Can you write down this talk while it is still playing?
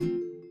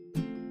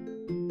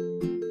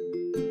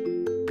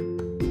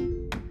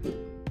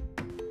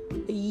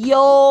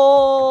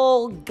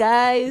Yo,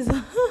 guys.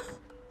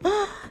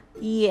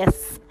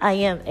 Yes, I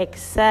am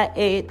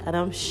excited, and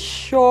I'm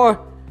sure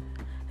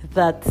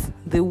that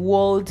the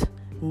world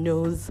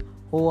knows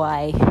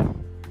why.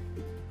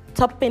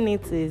 Topping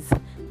it is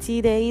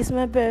today is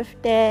my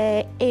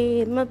birthday.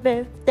 My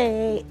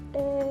birthday.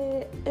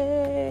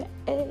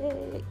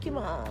 Come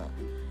on.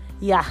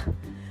 Yeah.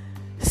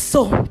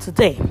 So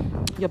today,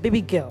 your baby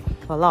girl,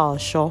 Wala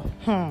Osho,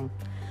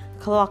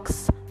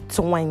 clocks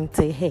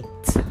 28.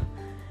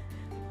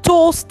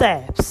 2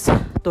 steps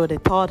to the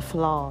 3rd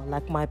floor,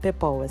 like my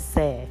paper was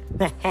saying.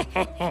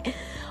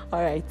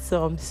 Alright,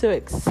 so I'm so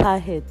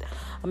excited.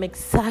 I'm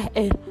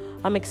excited.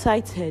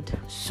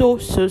 So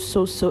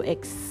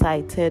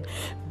excited.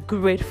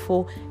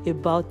 Grateful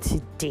about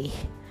today.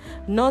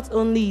 Not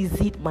only is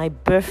it my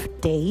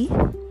birthday,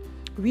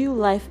 real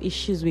life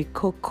issues with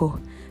Coco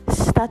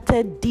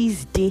started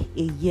this day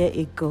a year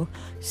ago.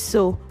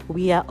 So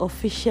we are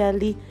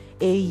officially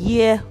a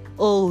year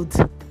old.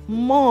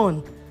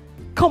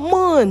 Come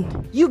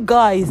on, you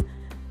guys.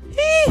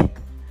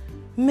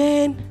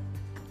 Man,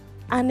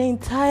 an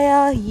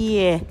entire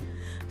year.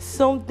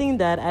 Something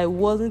that I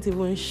wasn't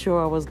even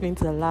sure I was going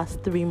to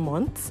last 3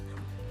 months.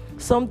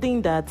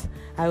 Something that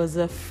I was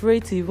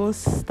afraid to even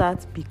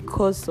start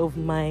because of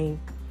my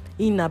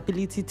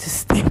inability to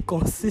stay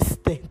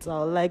consistent, I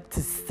would like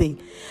to say.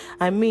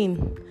 I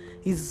mean,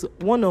 it's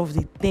one of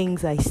the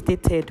things I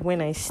stated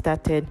when I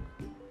started,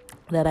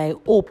 that I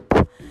hope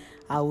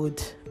I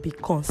would be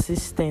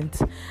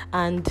consistent.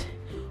 And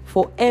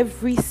for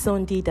every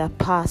Sunday that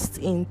passed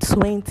in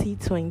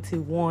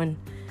 2021,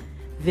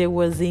 there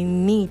was a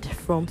need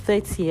from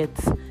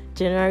 30th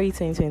January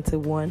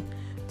 2021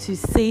 to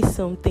say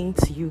something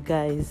to you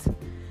guys,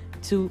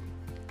 to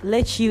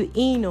let you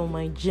in on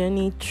my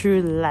journey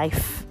through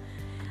life.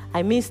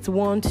 I missed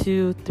 1,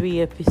 2,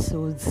 3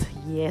 episodes,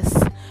 yes,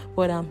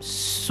 but I'm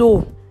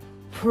so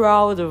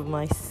proud of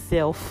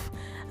myself.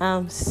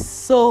 I'm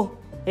so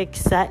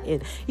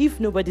excited. If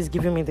nobody's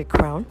giving me the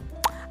crown,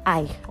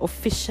 I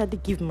officially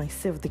give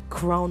myself the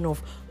crown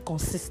of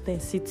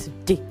consistency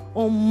today.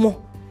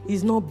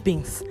 It's not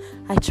beans.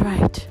 I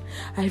tried.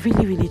 I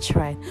really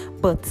tried.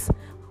 But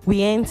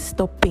we ain't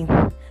stopping.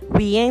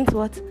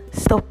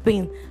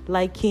 Stopping.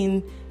 Like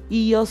in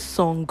your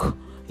song.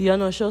 You're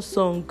not sure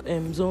song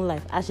Zone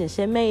Life.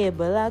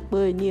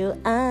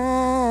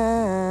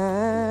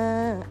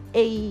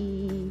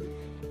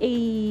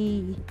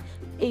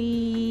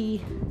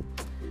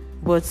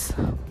 But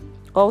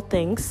all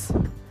thanks,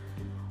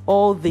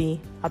 all the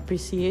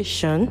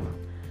appreciation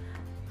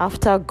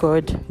after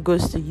God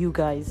goes to you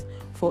guys,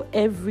 for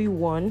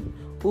everyone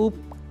who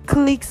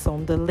clicks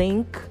on the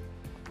link,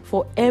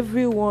 for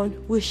everyone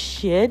who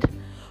shared,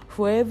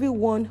 for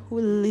everyone who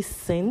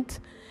listened,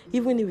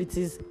 even if it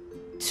is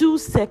 2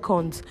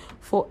 seconds,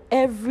 for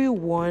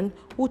everyone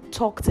who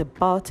talked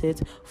about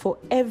it, for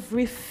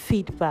every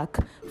feedback,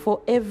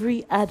 for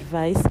every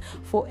advice,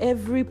 for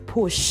every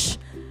push.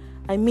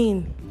 I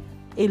mean,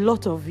 a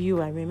lot of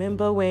you. I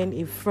remember when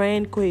a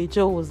friend,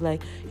 Koejo, was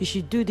like, you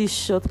should do these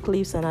short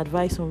clips and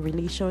advice on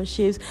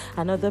relationships.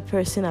 Another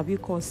person, have you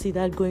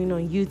considered going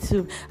on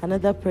YouTube?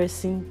 Another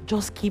person,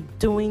 just keep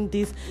doing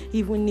this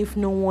even if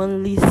no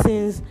one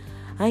listens.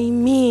 I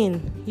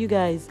mean, you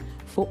guys,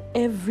 for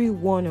every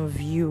one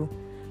of you,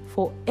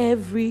 for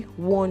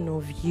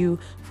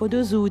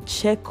those who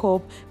check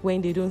up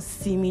when they don't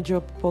see me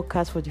drop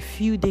podcast for the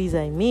few days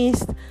I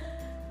missed,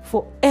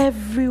 for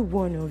every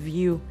one of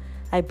you,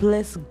 I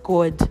bless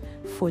God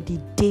for the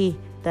day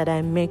that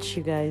I met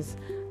you guys.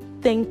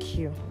 Thank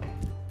you.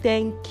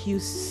 Thank you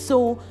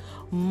so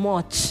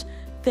much.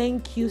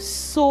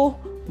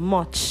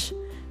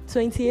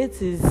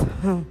 28 is...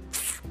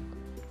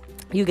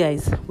 You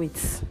guys,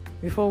 wait.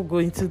 Before we go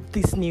into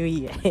this new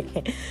year.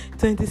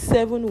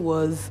 27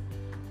 was...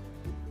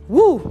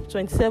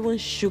 27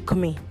 shook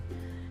me.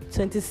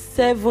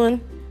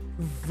 27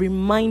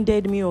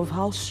 reminded me of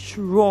how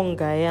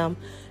strong I am.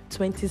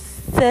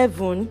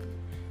 27...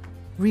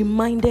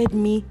 reminded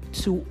me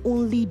to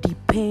only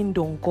depend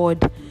on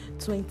God.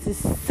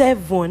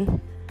 27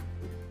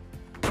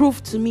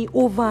 proved to me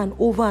over and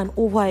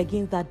over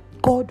again that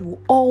God will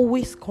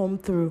always come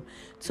through.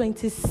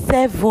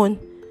 27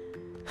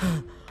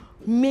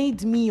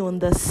 made me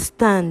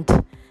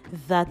understand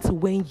that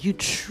when you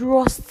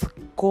trust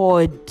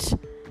God,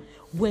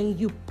 when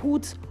you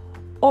put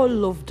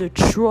all of the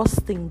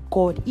trust in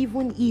God,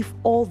 even if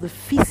all the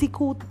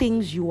physical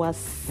things you are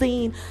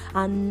saying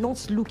are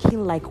not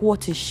looking like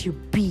what it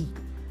should be,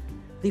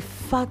 the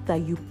fact that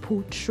you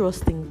put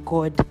trust in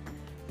God,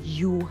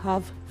 you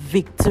have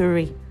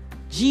victory.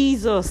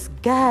 Jesus,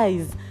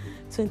 guys,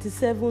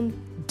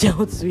 27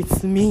 dealt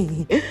with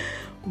me.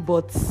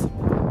 But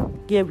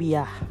here we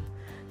are,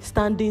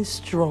 standing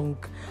strong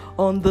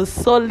on the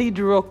solid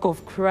rock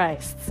of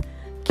Christ.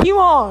 Come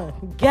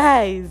on,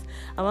 guys.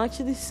 I'm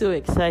actually so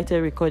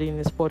excited recording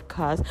this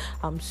podcast.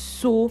 I'm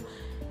so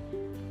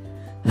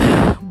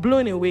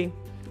blown away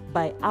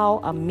by how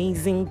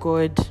amazing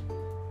God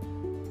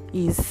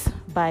is,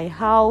 by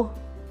how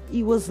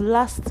it was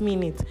last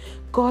minute.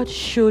 God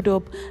showed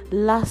up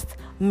last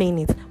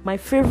minute. My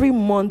favorite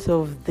month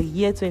of the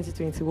year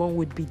 2021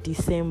 would be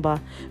December,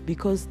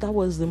 because that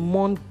was the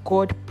month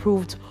God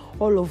proved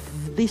all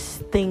of these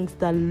things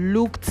that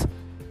looked.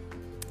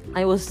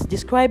 I was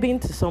describing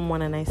to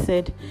someone and I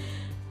said,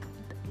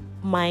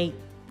 my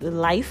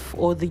life,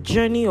 or the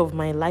journey of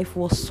my life,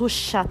 was so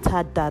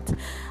shattered that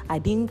I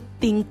didn't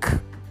think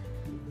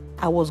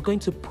I was going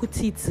to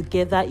put it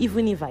together.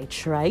 Even if I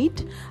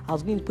tried, I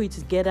was going to put it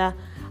together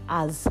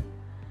as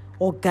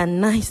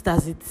organized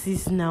as it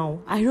is now.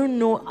 I don't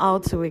know how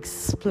to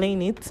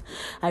explain it.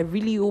 I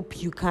really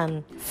hope you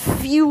can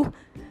feel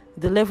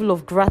the level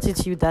of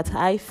gratitude that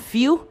I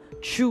feel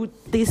through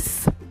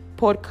this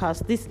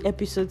podcast, this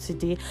episode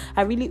today.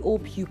 I really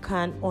hope you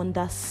can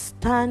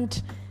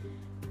understand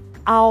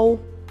how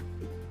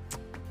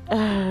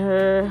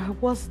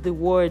what's the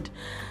word?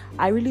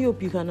 I really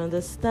hope you can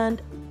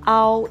understand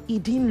how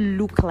it didn't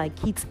look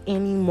like it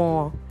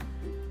anymore.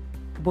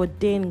 But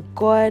then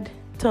God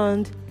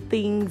turned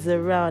things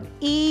around.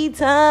 He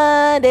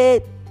turned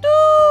it.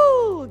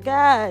 Ooh,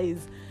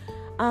 guys,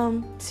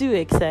 I'm too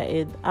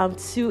excited. I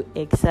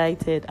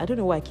don't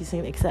know why I keep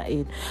saying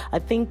excited. I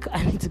think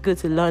I need to go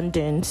to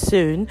London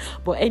soon.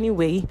 But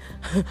anyway,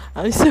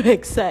 I'm so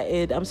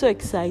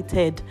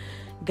excited.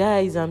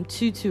 Guys, I'm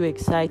too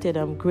excited.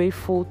 I'm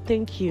grateful.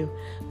 Thank you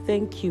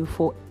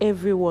for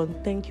everyone.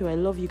 Thank you. I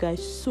love you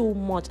guys so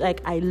much.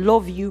 Like, I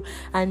love you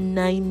and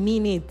I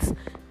mean it.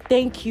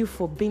 Thank you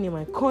for being in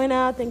my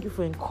corner. Thank you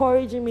for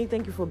encouraging me.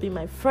 Thank you for being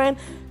my friend.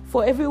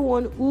 For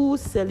everyone who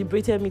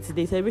celebrated me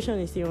today, celebration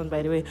is still on,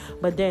 by the way.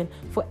 But then,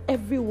 for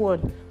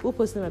everyone who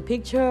posted my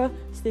picture,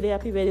 stayed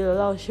happy birthday,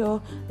 Lola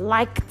Osho,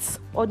 liked,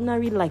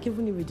 ordinary like,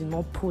 even if you did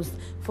not post,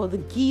 for the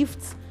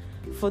gift,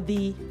 for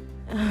the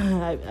for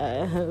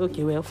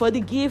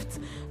the gift,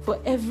 for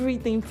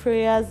everything,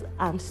 prayers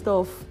and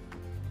stuff.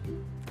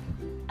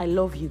 I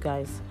love you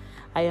guys.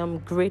 I am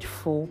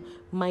grateful.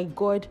 My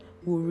God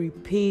will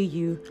repay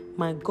you.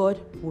 My God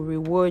will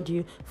reward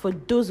you. For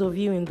those of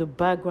you in the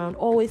background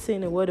always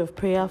saying a word of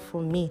prayer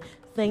for me,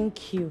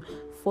 thank you.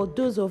 For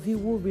those of you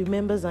who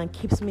remembers and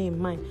keeps me in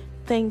mind,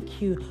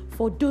 thank you.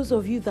 For those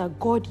of you that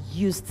God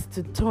used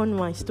to turn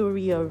my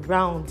story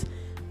around,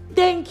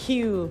 thank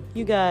you.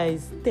 You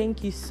guys,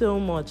 thank you so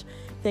much.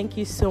 Thank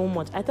you so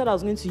much. I thought I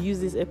was going to use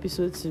this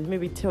episode to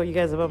maybe tell you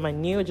guys about my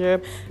new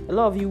job. A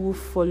lot of you will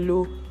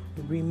follow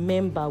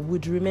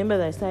would remember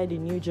that I started a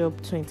new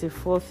job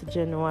 24th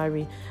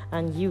January,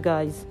 and you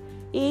guys,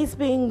 it's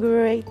been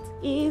great.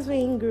 It's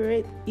been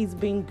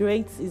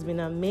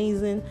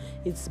amazing.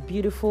 It's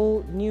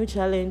beautiful. New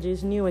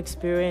challenges, new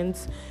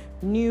experience,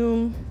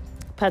 new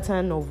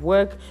pattern of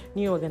work,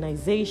 new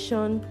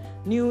organization,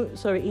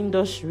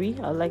 industry.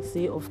 I like to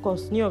say, of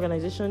course, new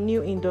organization,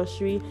 new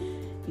industry.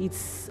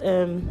 It's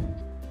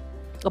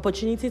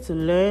opportunity to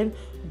learn,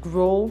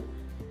 grow,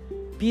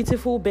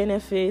 beautiful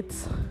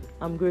benefits.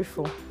 I'm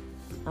grateful.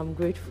 I'm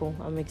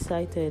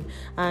excited.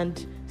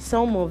 And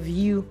some of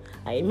you,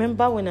 I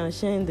remember when I was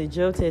sharing the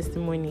job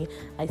testimony,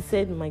 I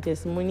said my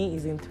testimony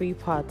is in 3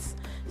 parts.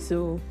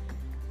 So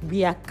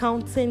we are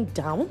counting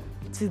down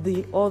to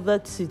the other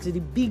two, to the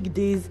big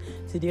days,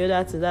 to the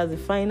other two. That's the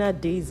final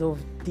days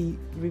of the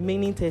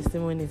remaining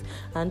testimonies.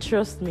 And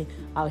trust me,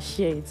 I'll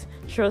share it.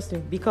 Trust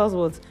me, because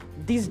what?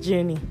 This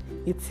journey,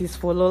 it is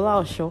for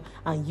Lola Osho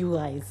and you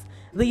guys.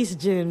 This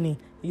journey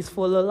is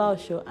for Lola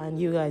Osho and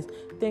you guys.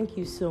 Thank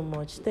you so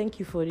much. Thank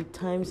you for the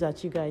times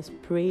that you guys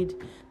prayed.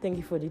 Thank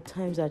you for the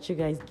times that you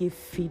guys gave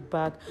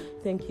feedback.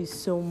 Thank you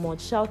so much.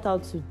 Shout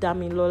out to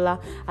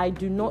Damilola. I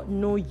do not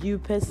know you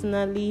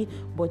personally,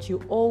 but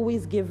you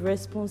always give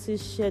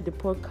responses. Share the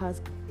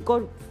podcast.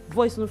 Got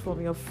voice note from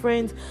your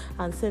friends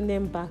and send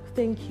them back.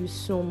 Thank you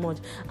so much.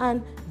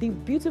 And the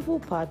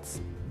beautiful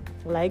parts,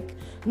 like,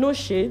 no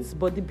shades,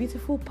 but the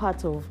beautiful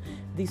part of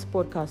this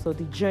podcast, or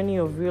the journey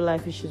of real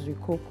life issues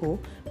with Coco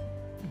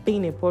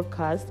being a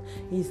podcast,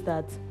 is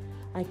that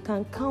I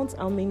can count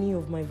how many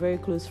of my very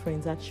close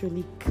friends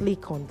actually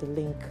click on the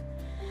link.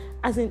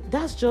 As in,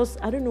 that's just,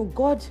 I don't know,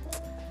 God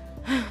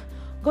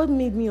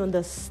made me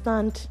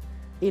understand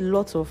a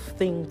lot of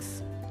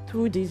things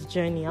through this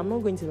journey. I'm not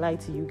going to lie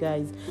to you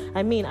guys.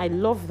 I mean, I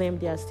love them.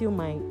 They are still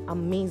my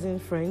amazing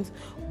friends.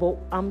 But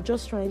I'm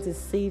just trying to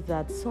say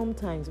that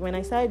sometimes when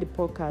I started the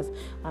podcast,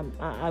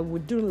 I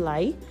wouldn't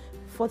lie.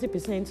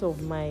 40%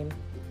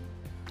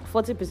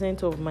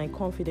 of my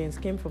confidence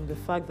came from the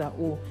fact that,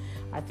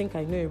 I think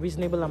I know a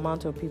reasonable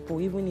amount of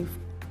people. Even if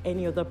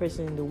any other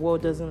person in the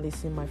world doesn't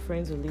listen, my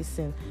friends will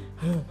listen.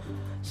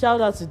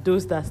 Shout out to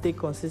those that stay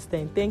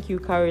consistent. Thank you,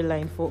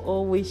 Caroline, for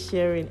always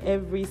sharing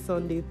every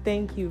Sunday.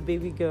 Thank you,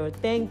 baby girl.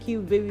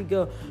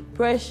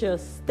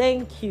 Precious,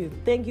 thank you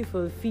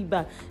for the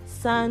feedback.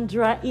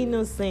 Sandra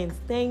Innocent,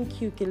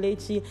 thank you.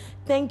 Kelechi,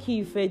 thank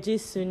you. Ifeji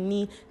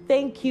Suni,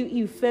 thank you.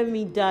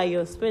 Ifemi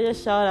Dayo, special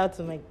shout out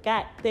to my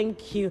guy.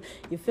 Thank you,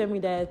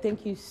 Ifemi Dayo.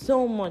 Thank you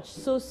so much,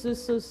 so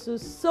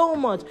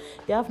much.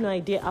 You have no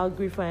idea how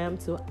grateful I am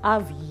to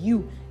have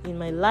you in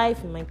my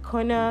life, in my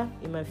corner,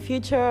 in my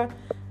future.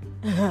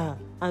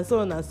 and so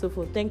on and so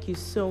forth. Thank you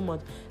so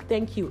much.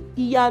 Thank you.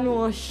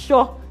 Iyanu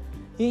Osho.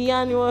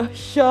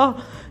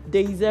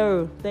 Day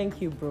Zero.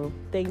 Thank you, bro.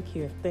 Thank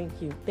you.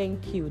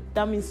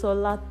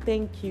 Damisola,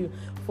 thank you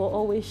for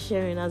always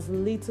sharing as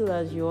little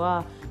as you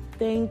are.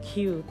 Thank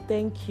you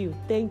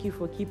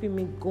for keeping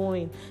me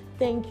going.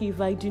 Thank you.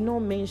 If I do not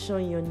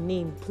mention your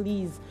name,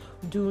 please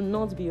do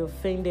not be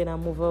offended.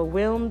 I'm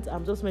overwhelmed.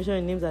 I'm just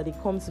mentioning names that they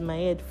come to my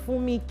head.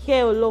 Fumi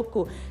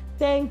Keoloko.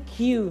 Thank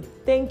you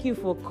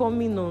for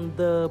coming on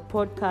the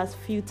podcast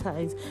few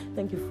times.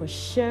 Thank you for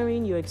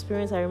sharing your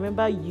experience. I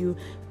remember you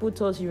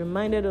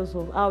reminded us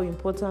of how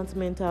important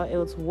mental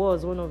health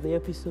was, one of the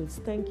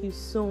episodes. Thank you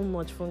so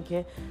much,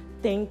 Funke.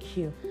 Thank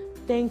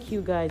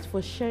you guys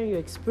for sharing your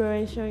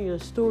experience, sharing your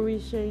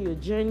story, sharing your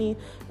journey,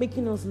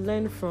 making us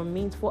learn from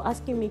it, for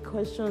asking me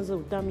questions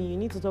of, Dami, you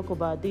need to talk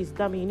about this,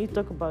 Dami, you need to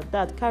talk about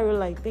that.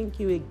 Caroline, thank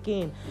you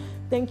again.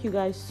 Thank you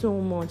guys so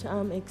much.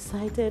 I'm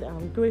excited.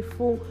 I'm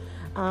grateful.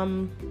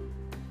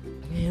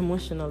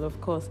 Emotional,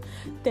 of course.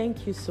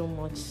 Thank you so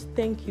much.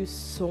 Thank you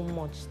so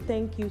much.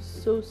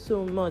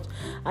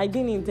 I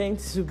didn't intend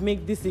to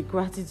make this a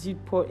gratitude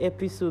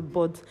episode,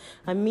 but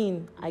I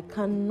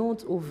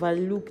cannot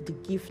overlook the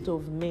gift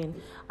of men.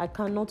 I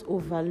cannot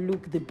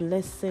overlook the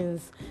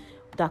blessings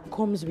that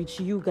comes with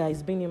you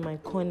guys being in my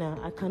corner.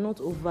 I cannot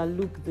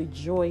overlook the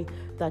joy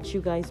that you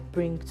guys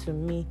bring to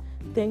me.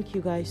 Thank you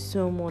guys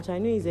so much. I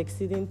know it's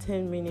exceeding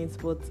 10 minutes,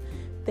 but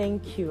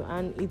thank you.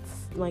 And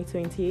it's my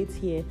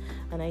 28th year,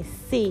 and I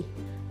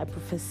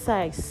prophesy,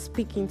 I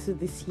speak into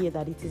this year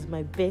that it is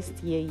my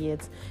best year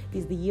yet.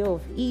 It's the year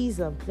of ease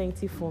and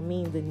plenty for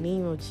me in the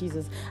name of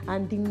Jesus.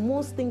 And the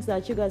most things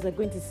that you guys are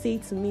going to say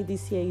to me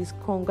this year is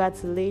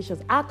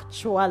congratulations.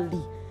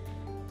 Actually,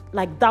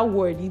 like that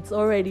word, it's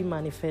already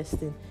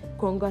manifesting.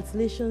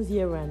 Congratulations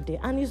here and there.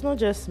 And it's not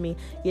just me.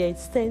 Yeah, it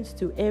extends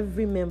to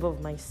every member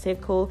of my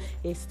circle.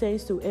 It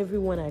extends to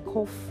everyone I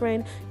call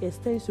friend. It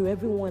extends to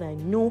everyone I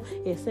know.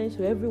 It extends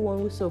to everyone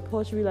who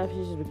supports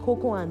relationships with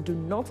Coco and do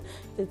not.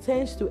 It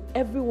extends to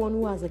everyone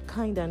who has a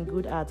kind and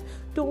good heart.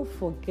 Don't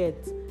forget,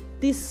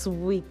 this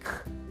week,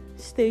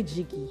 stay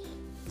jiggy.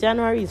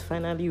 January is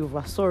finally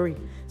over. Sorry.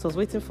 So I was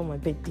waiting for my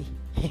birthday.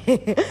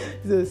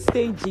 So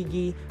stay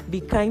jiggy.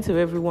 Be kind to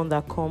everyone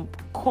that comes.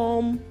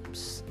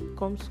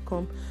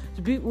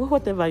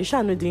 Whatever, you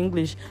shall know the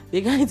English.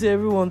 Be kind to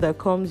everyone that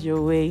comes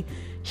your way.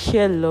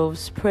 Share love,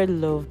 spread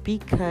love, be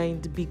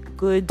kind, be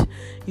good.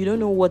 You don't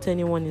know what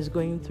anyone is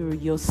going through.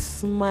 Your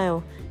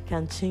smile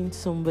can change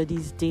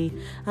somebody's day.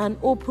 And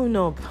open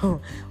up.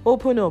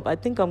 I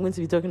think I'm going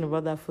to be talking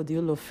about that for the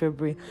whole of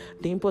February.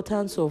 The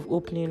importance of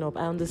opening up.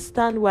 I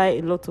understand why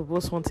a lot of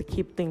us want to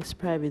keep things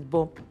private,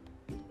 but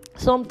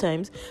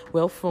sometimes,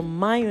 from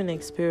my own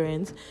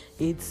experience,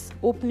 it's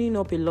opening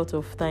up a lot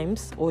of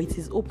times, or it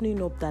is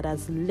opening up that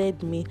has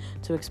led me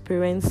to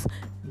experience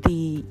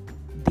the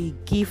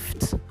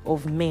gift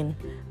of men.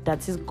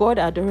 That is, God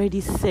had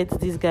already set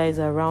these guys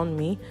around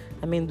me.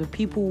 The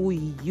people who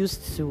He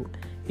used to,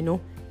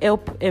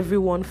 help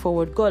everyone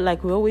forward. God,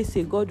 like we always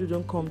say, God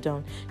don't come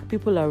down.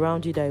 People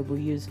around you that He will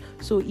use.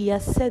 So He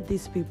has set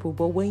these people,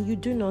 but when you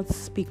do not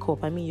speak up,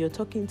 you're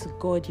talking to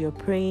God, you're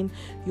praying,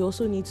 you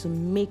also need to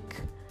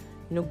make,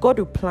 God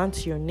will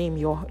plant your name,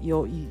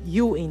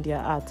 you in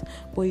their heart,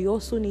 but you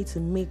also need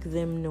to make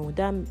them know.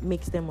 That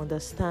makes them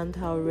understand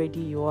how ready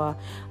you are.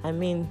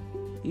 I'm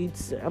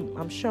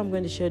sure I'm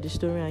going to share the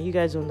story and you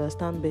guys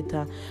understand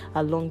better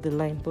along the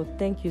line. But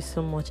thank you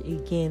so much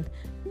again.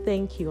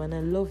 Thank you, and I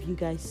love you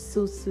guys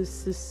so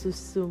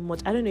much.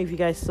 I don't know if you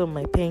guys saw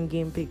my pen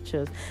game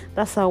pictures.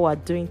 That's how we're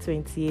doing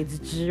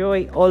 28.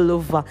 Joy all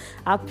over,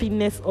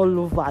 happiness all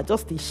over.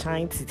 Just a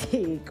shine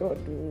today. God,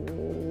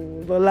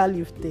 Lola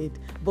lifted,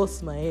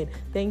 bust my head.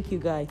 Thank you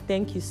guys.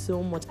 Thank you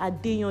so much.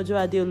 Adeyanjo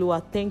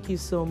Adeoluwa, thank you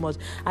so much.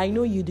 I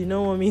know you do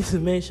not want me to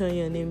mention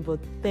your name, but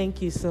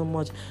thank you so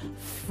much.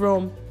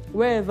 From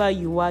wherever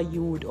you are,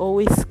 you would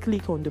always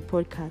click on the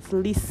podcast,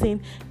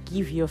 listen,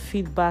 give your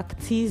feedback,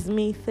 tease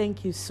me.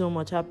 Thank you so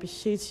much. I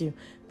appreciate you.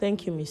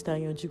 Thank you, Mr.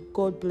 Yonju.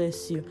 God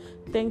bless you.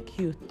 Thank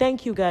you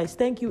guys.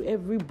 Thank you,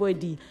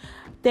 everybody.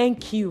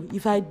 Thank you.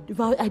 If I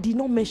did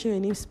not mention your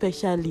name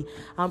specially,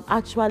 I'm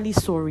actually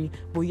sorry,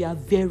 but you are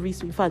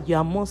in fact, you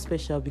are more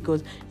special,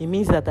 because it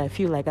means that I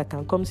feel like I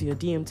can come to your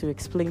DM to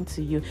explain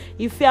to you.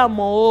 If you are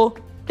more,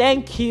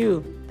 thank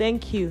you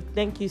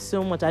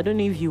so much. I don't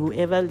know if you will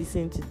ever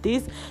listen to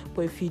this,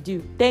 but if you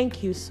do,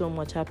 thank you so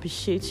much. I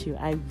appreciate you.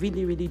 I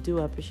really do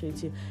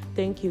appreciate you.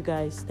 Thank you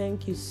guys.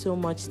 Thank you so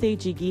much. Stay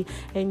jiggy.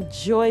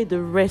 Enjoy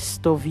the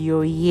rest of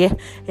your year.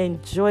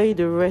 Enjoy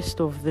the rest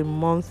of the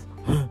month.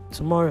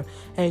 Tomorrow.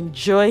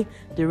 Enjoy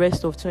the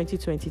rest of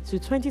 2022.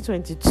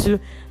 2022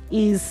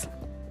 is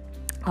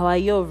our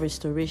year of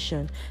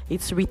restoration.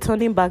 It's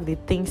returning back the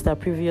things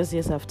that previous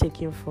years have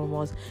taken from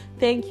us.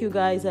 Thank you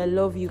guys. I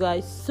love you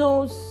guys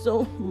so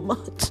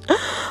much.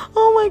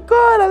 Oh my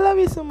God, I love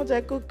you so much.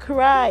 I could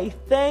cry.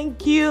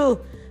 Thank you.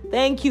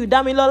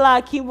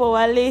 Damilola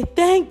Akimbowale.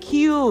 Thank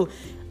you.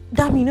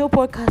 Dami, no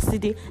podcast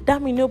today.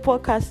 Dami, no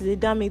podcast today.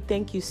 Dami,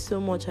 thank you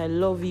so much. I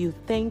love you.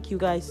 Thank you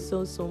guys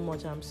so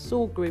much. I'm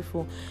so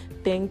grateful.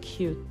 Thank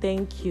you.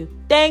 Thank you.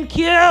 Thank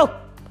you.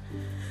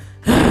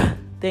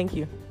 Thank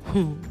you.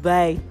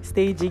 Bye.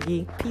 Stay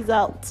jiggy. Peace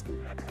out.